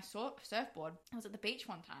first bought my surfboard, I was at the beach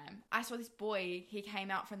one time. I saw this boy, he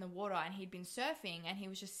came out from the water and he'd been surfing and he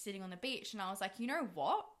was just sitting on the beach. And I was like, you know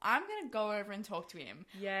what? I'm going to go over and talk to him.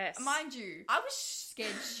 Yes. Mind you, I was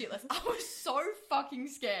scared shitless. I was so fucking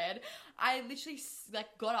scared. I literally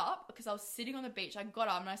like got up because I was sitting on the beach. I got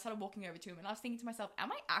up and I started walking over to him and I was thinking to myself,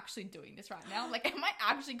 am I actually doing this right now? Like, am I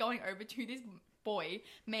actually going over to this boy,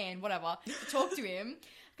 man, whatever, to talk to him?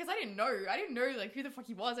 Because I didn't know like who the fuck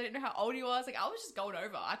he was. I didn't know how old he was. Like, I was just going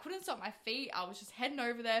over. I couldn't stop my feet. I was just heading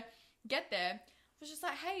over there. Get there. I was just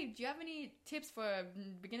like, hey, do you have any tips for a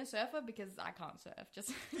beginner surfer? Because I can't surf. Just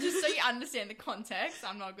so you understand the context.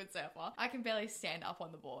 I'm not a good surfer. I can barely stand up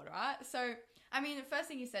on the board, right? So, I mean, the first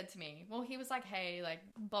thing he said to me, well, he was like, hey, like,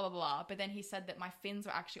 blah, blah, blah. But then he said that my fins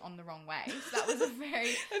were actually on the wrong way. So that was a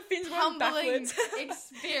very humbling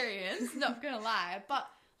experience, not gonna lie. But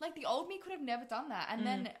Like, the old me could have never done that. And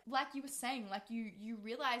then, like you were saying, like, you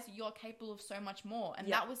realize you're capable of so much more.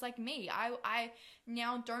 And that was like me. I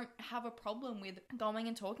now don't have a problem with going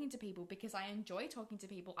and talking to people because I enjoy talking to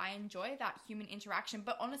people. I enjoy that human interaction.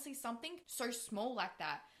 But honestly, something so small like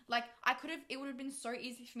that, like, it would have been so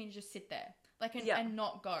easy for me to just sit there, like, and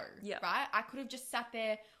not go, right? I could have just sat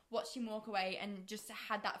there, watched him walk away, and just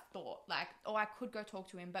had that thought, like, oh, I could go talk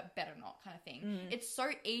to him, but better not, kind of thing. It's so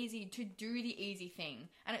easy to do the easy thing,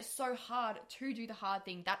 and it's so hard to do the hard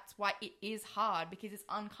thing. That's why it is hard, because it's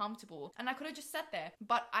uncomfortable. And I could have just sat there,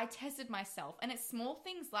 but I tested myself. And it's small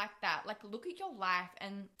things like that. Like, look at your life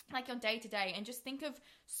and, like, your day to day, and just think of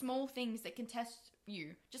small things that can test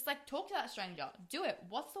you. Just, like, talk to that stranger. Do it.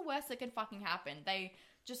 What's the worst that can fucking happen? They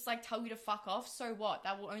just, like, tell you to fuck off. So what?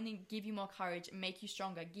 That will only give you more courage and make you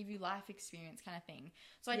stronger, give you life experience, kind of thing.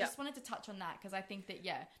 So I just wanted to touch on that, because I think that,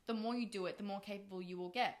 the more you do it, the more capable you will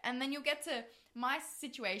get. And then you'll get to my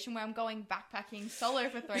situation where I'm going backpacking solo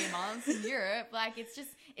for 3 months in Europe. Like, it's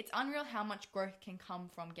unreal how much growth can come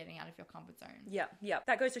from getting out of your comfort zone. Yeah.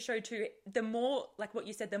 That goes to show too, the more, like what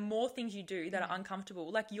you said, the more things you do that are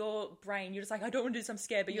uncomfortable, like your brain, you're just like, I don't want to do this, I'm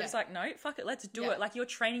scared, but you're just like, no, fuck it, let's do it. Like, you're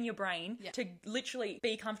training your brain to literally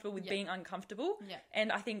be comfortable with being uncomfortable.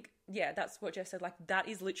 And I think, that's what Jess said. Like, that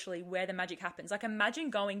is literally where the magic happens. Like, imagine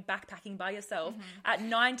going backpacking by yourself at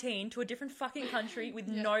 19 to a different fucking country with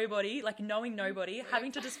nobody, like knowing nobody,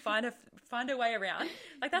 having to just find a way around.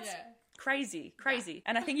 Like, that's crazy.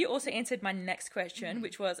 And I think you also answered my next question,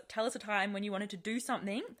 which was, tell us a time when you wanted to do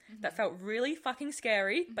something that felt really fucking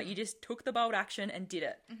scary, but you just took the bold action and did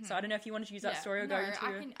it. So I don't know if you wanted to use that story or go into...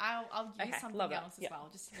 I'll use something else as well,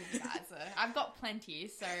 just to give you guys I've got plenty,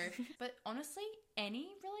 so... But honestly, any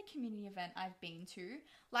really community event I've been to,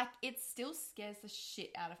 like, it still scares the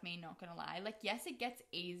shit out of me, not gonna lie. Like, yes, it gets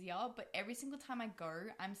easier, but every single time I go,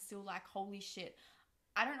 I'm still like, holy shit,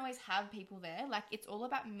 I don't always have people there. Like, it's all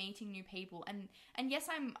about meeting new people. And yes,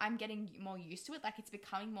 I'm getting more used to it. Like, it's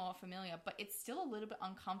becoming more familiar, but it's still a little bit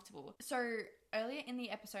uncomfortable. So earlier in the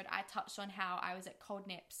episode, I touched on how I was at Cold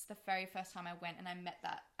Nips the very first time I went, and I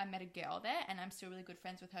met a girl there, and I'm still really good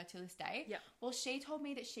friends with her to this day. Well, she told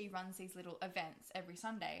me that she runs these little events every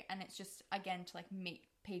Sunday, and it's just, again, to, like, meet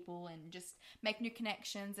people and just make new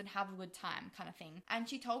connections and have a good time, kind of thing. And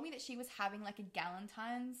she told me that she was having, like, a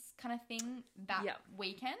Galentine's kind of thing that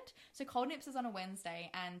weekend. So Cold Nips is on a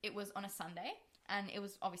Wednesday, and it was on a Sunday. And it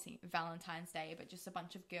was obviously Valentine's Day, but just a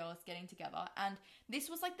bunch of girls getting together. And this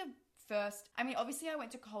was, like, the first... I mean, obviously I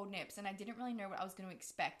went to Cold Nips and I didn't really know what I was going to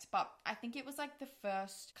expect, but I think it was, like, the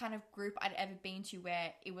first kind of group I'd ever been to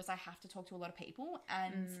where it was, I have to talk to a lot of people.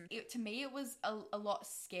 And to me, it was a lot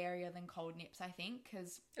scarier than Cold Nips, I think,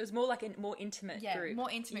 because... It was more like a more intimate group.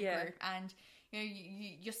 More intimate group. And, you know,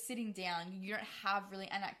 you're sitting down, you don't have really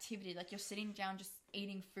an activity. Like, you're sitting down just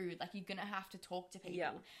eating food. Like, you're gonna have to talk to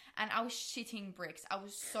people. And I was shitting bricks. I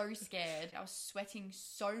was so scared. I was sweating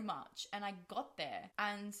so much. And I got there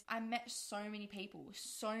and I met so many people.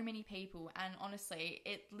 And honestly,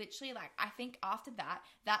 it literally, like, I think after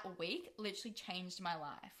that week literally changed my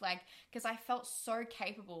life. Like, because I felt so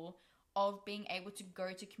capable of being able to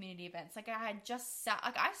go to community events. Like, I had just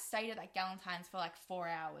I stayed at that Galentine's for like 4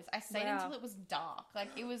 hours. I stayed until it was dark. Like,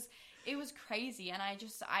 it was crazy. And I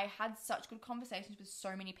had such good conversations with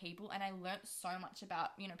so many people, and I learnt so much about,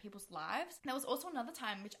 you know, people's lives. There was also another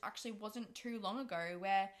time, which actually wasn't too long ago,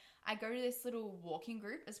 where I go to this little walking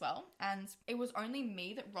group as well, and it was only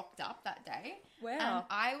me that rocked up that day. Wow.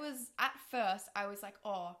 And at first I was like,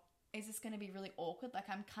 oh, is this going to be really awkward? Like,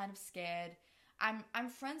 I'm kind of scared. I'm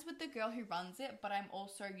friends with the girl who runs it, but I'm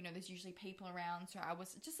also, you know, there's usually people around, so I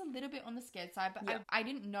was just a little bit on the scared side, but I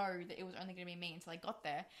didn't know that it was only going to be me until I got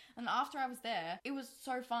there. And after I was there, it was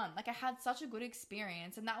so fun. Like, I had such a good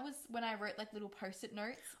experience, and that was when I wrote, like, little post-it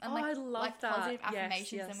notes and I love that. Positive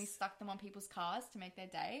affirmations, and we stuck them on people's cars to make their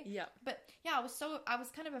day. But yeah, I was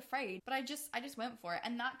kind of afraid, but I just went for it.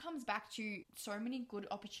 And that comes back to so many good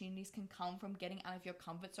opportunities can come from getting out of your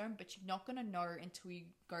comfort zone, but you're not going to know until you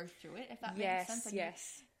go through it, if that makes sense. Like,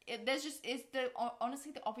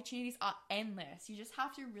 honestly, the opportunities are endless. You just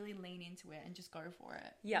have to really lean into it and just go for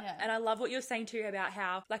it. And I love what you're saying too about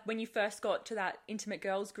how, like, when you first got to that intimate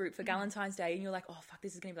girls group for Valentine's Day, and you're like, oh fuck,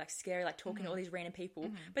 this is gonna be like scary, like talking to all these random people,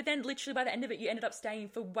 but then literally by the end of it, you ended up staying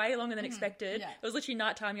for way longer than expected. It was literally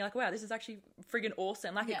nighttime. You're like, wow, this is actually friggin'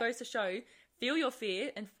 awesome. Like, it goes to show, feel your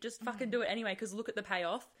fear and just fucking do it anyway, because look at the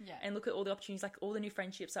payoff. Yeah. And look at all the opportunities, like all the new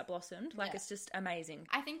friendships that blossomed. Like, Yeah. it's just amazing.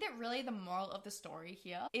 I think that really the moral of the story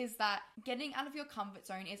here is that getting out of your comfort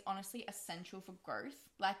zone is honestly essential for growth.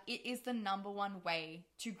 Like, it is the number one way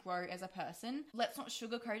to grow as a person. Let's not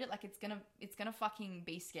sugarcoat it. Like, it's gonna fucking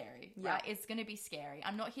be scary, right? It's gonna be scary.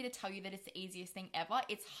 I'm not here to tell you that it's the easiest thing ever.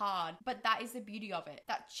 It's hard, but that is the beauty of it.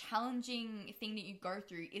 That challenging thing that you go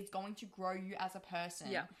through is going to grow you as a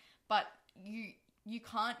person. Yeah. But you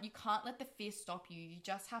can't let the fear stop you. You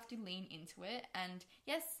just have to lean into it. And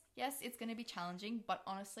yes, it's going to be challenging, but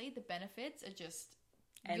honestly, the benefits are just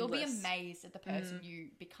endless. You'll be amazed at the person you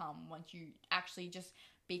become once you actually just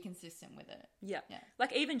be consistent with it. Yeah.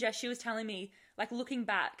 Like, even Jess, she was telling me, like, looking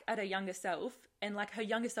back at her younger self, and like her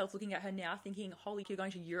younger self looking at her now thinking, holy, you're going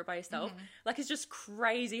to Europe by yourself. Like, it's just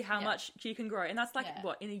crazy how much you can grow. And that's like,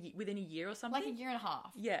 what, within a year or something? Like a year and a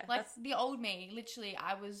half. Yeah. Like, the old me, literally,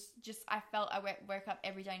 I felt I woke up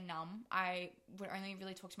every day numb. I would only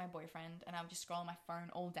really talk to my boyfriend, and I would just scroll on my phone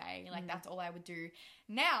all day. Like, that's all I would do.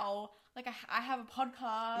 Now, like, I have a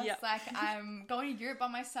podcast. Yep. Like, I'm going to Europe by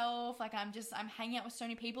myself. Like, I'm hanging out with so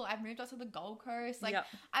many people. I've moved out to the Gold Coast. Like,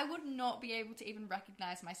 I would not be able to even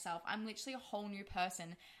recognize myself. I'm literally a whole new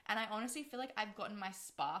person. And I honestly feel like I've gotten my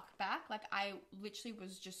spark back. Like, I literally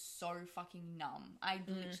was just so fucking numb. I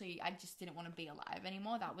just didn't want to be alive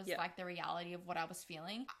anymore. That was like the reality of what I was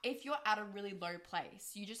feeling. If you're at a really low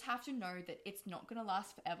place, you just have to know that it's not going to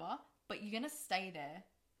last forever, but you're going to stay there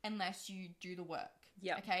unless you do the work.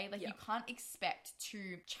 Yeah. Okay? Like, you can't expect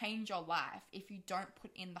to change your life if you don't put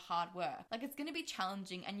in the hard work. Like, it's going to be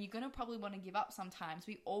challenging, and you're going to probably want to give up sometimes.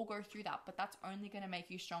 We all go through that, but that's only going to make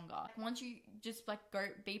you stronger. Once you just, like, go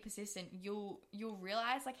be persistent, you'll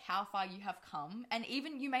realize, like, how far you have come. And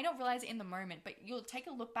even, you may not realize it in the moment, but you'll take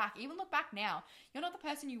a look back. Even look back now. You're not the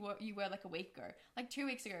person you were like a week ago, like 2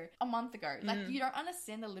 weeks ago, a month ago. Like, you don't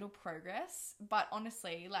understand the little progress, but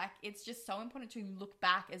honestly, like, it's just so important to look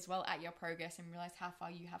back as well at your progress and realize how far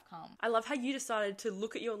you have come. I love how you decided to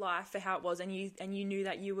look at your life for how it was, and you knew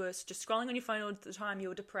that you were just scrolling on your phone all the time. You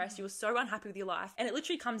were depressed. You were so unhappy with your life, and it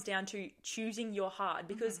literally comes down to choosing your hard,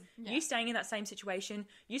 because you staying in that same situation,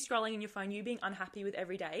 you scrolling on your phone, you being unhappy with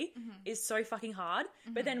every day is so fucking hard.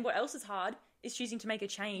 But then what else is hard is choosing to make a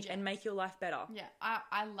change and make your life better. Yeah,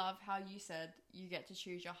 I love how you said you get to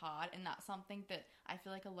choose your hard, and that's something that I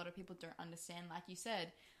feel like a lot of people don't understand. Like you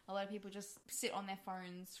said, a lot of people just sit on their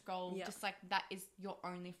phones, scroll, just like that is your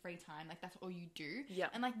only free time. Like, that's all you do. Yeah.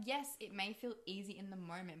 And like, yes, it may feel easy in the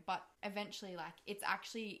moment, but eventually, like, it's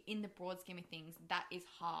actually, in the broad scheme of things, that is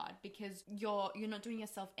hard, because you're not doing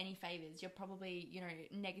yourself any favors. You're probably,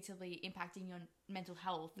 negatively impacting your mental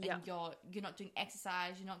health, and you're not doing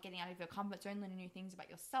exercise, you're not getting out of your comfort zone, learning new things about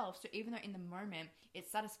yourself. So even though in the moment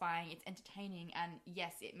it's satisfying, it's entertaining, and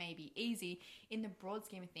yes, it may be easy, in the broad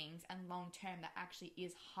scheme of things and long term, that actually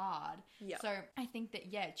is hard. So I think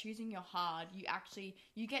that choosing your hard,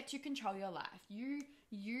 you get to control your life.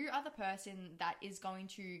 You are the person that is going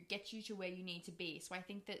to get you to where you need to be. So I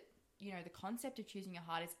think that the concept of choosing your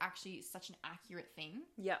heart is actually such an accurate thing.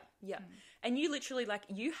 Yeah. And you literally, like,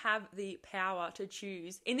 you have the power to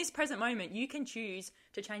choose. In this present moment, you can choose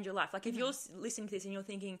to change your life. Like, if you're listening to this and you're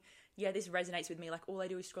thinking, yeah, this resonates with me, like, all I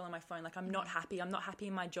do is scroll on my phone, like, I'm not happy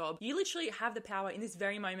in my job. You literally have the power in this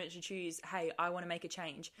very moment to choose, hey, I want to make a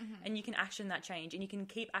change. And you can action that change, and you can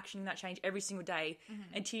keep actioning that change every single day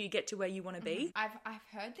until you get to where you want to be. I've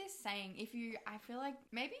heard this saying, I feel like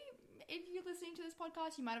maybe if you're listening to this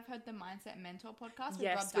podcast, you might have heard the Mindset Mentor podcast with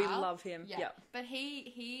yes, Rob we Dahl. love him. Yeah. But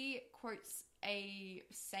he quotes a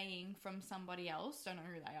saying from somebody else, don't know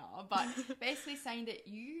who they are, but basically saying that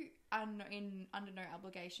you are under no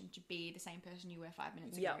obligation to be the same person you were 5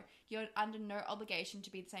 minutes ago. You're under no obligation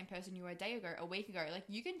to be the same person you were a day ago, a week ago. Like,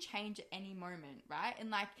 you can change at any moment, right?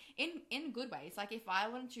 And like, in good ways. Like, if I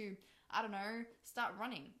wanted to, I don't know, start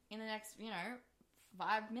running in the next,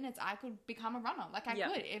 5 minutes, I could become a runner. Like, I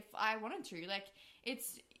could if I wanted to. Like,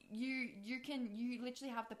 it's you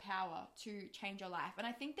literally have the power to change your life. And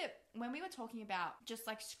I think that when we were talking about just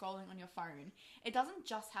like scrolling on your phone, it doesn't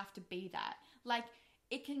just have to be that. Like,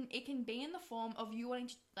 it can be in the form of you wanting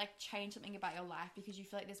to like change something about your life because you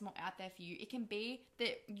feel like there's more out there for you. It can be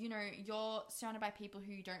that, you're surrounded by people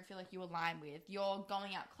who you don't feel like you align with. You're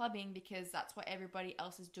going out clubbing because that's what everybody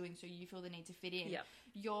else is doing, so you feel the need to fit in.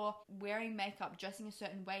 You're wearing makeup, dressing a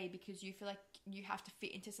certain way because you feel like you have to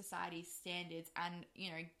fit into society's standards and,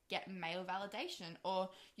 get male validation. Or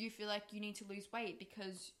you feel like you need to lose weight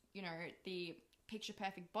because, the picture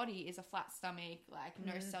perfect body is a flat stomach, like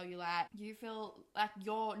no cellulite. You feel like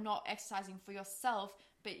you're not exercising for yourself,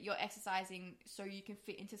 but you're exercising so you can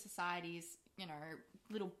fit into society's, you know,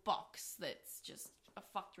 little box that's just a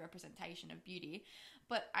fucked representation of beauty.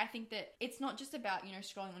 But I think that it's not just about, you know,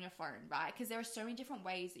 scrolling on your phone, right? Because there are so many different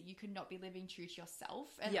ways that you could not be living true to yourself.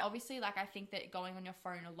 And obviously, like, I think that going on your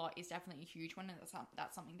phone a lot is definitely a huge one. And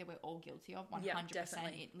that's something that we're all guilty of, 100%.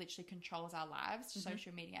 It literally controls our lives,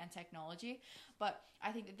 social media and technology. But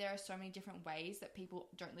I think that there are so many different ways that people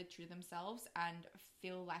don't live true to themselves and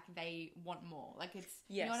feel like they want more. Like, it's,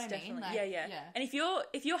 you know what I mean? Like, yeah. And if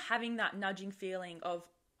you're having that nudging feeling of,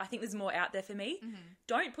 I think there's more out there for me,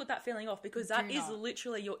 don't put that feeling off, because that is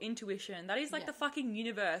literally your intuition. That is like the fucking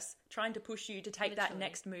universe trying to push you to take that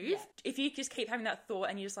next move. If you just keep having that thought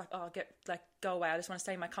and you're just like, oh, go away, I just want to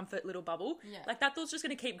stay in my comfort little bubble. Like, that thought's just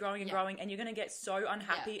going to keep growing and growing, and you're going to get so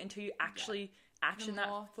unhappy until you actually action that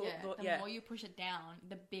thought. The more you push it down,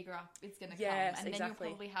 the bigger up it's going to come. And then you'll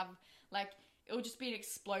probably have, like, it'll just be an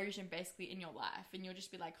explosion basically in your life, and you'll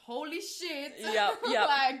just be like, holy shit. Like,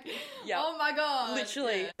 oh my God.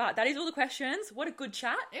 Literally. But that is all the questions. What a good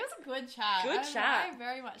chat. It was a good chat. I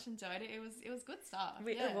very much enjoyed it. It was good stuff.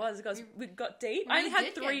 It was. We got deep. I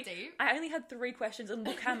only had three questions, and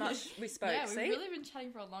look how much we spoke. We've really been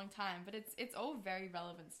chatting for a long time, but it's all very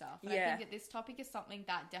relevant stuff. And I think that this topic is something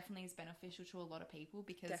that definitely is beneficial to a lot of people,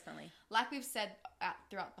 because like we've said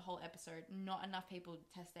throughout the whole episode, not enough people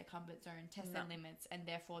test their comfort zone, test their limits, and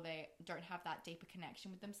therefore they don't have that deeper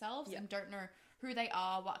connection with themselves and don't know who they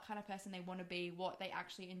are, what kind of person they want to be, what they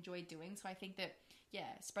actually enjoy doing. So I think that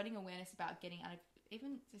spreading awareness about getting out of,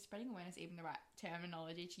 even spreading awareness, even the right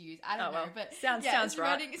terminology to use, I don't know, but sounds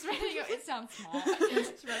right. It sounds smart.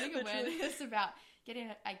 Spreading awareness about getting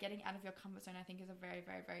out of your comfort zone, I think, is a very,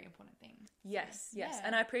 very, very important thing. Yes.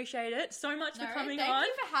 And I appreciate it so much for coming on. Thank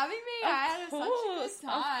you for having me. I had such a good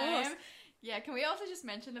time. Of course. Yeah, can we also just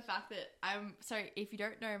mention the fact that if you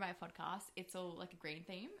don't know my podcast, it's all like a green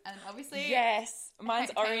theme, and obviously mine's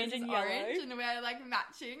orange and yellow, and we're like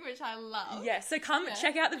matching, which I love. Yeah, so come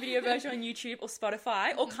check out the video version on YouTube or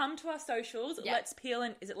Spotify, or come to our socials. Let's Peel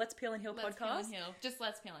and Heal podcast. Peel and Heal. Just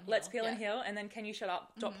Let's Peel and Heal. Let's Peel and Heal, and then Can You Shut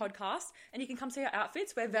Up .podcast, and you can come see our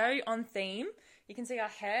outfits. We're very on theme. You can see our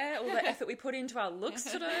hair, all the effort we put into our looks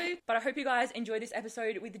today. But I hope you guys enjoyed this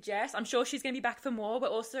episode with Jess. I'm sure she's going to be back for more. We're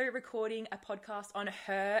also recording a podcast on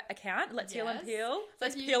her account, Let's Heal and Peel.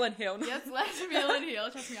 Let's Peel and Heal. Yes, Let's Peel and Heal.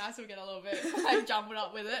 Trust me, I still get a little bit I'm jumping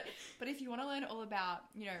up with it. But if you want to learn all about,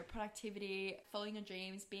 you know, productivity, following your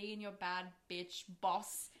dreams, being in your bad bitch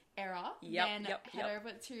boss era, then head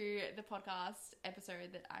over to the podcast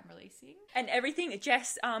episode that I'm releasing. And everything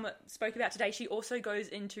Jess spoke about today, she also goes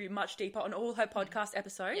into much deeper on all her podcast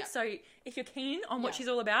episodes. So if you're keen on what she's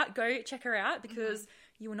all about, go check her out, because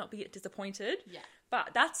you will not be disappointed. But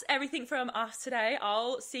that's everything from us today.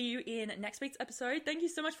 I'll see you in next week's episode. Thank you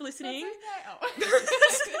so much for listening.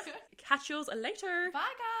 Catch yours later. Bye,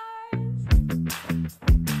 guys.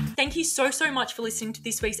 Thank you so much for listening to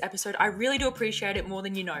this week's episode. I really do appreciate it more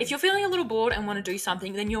than you know. If you're feeling a little bored and want to do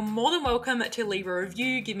something, then you're more than welcome to leave a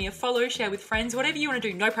review, give me a follow, share with friends, whatever you want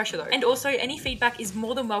to do. No pressure though. And also, any feedback is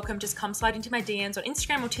more than welcome. Just come slide into my DMs on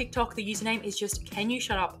Instagram or TikTok. The username is just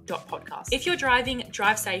canyouShutUp.podcast. If you're driving,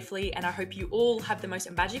 drive safely, and I hope you all have the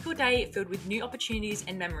most magical day filled with new opportunities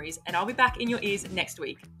and memories. And I'll be back in your ears next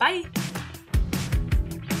week. Bye.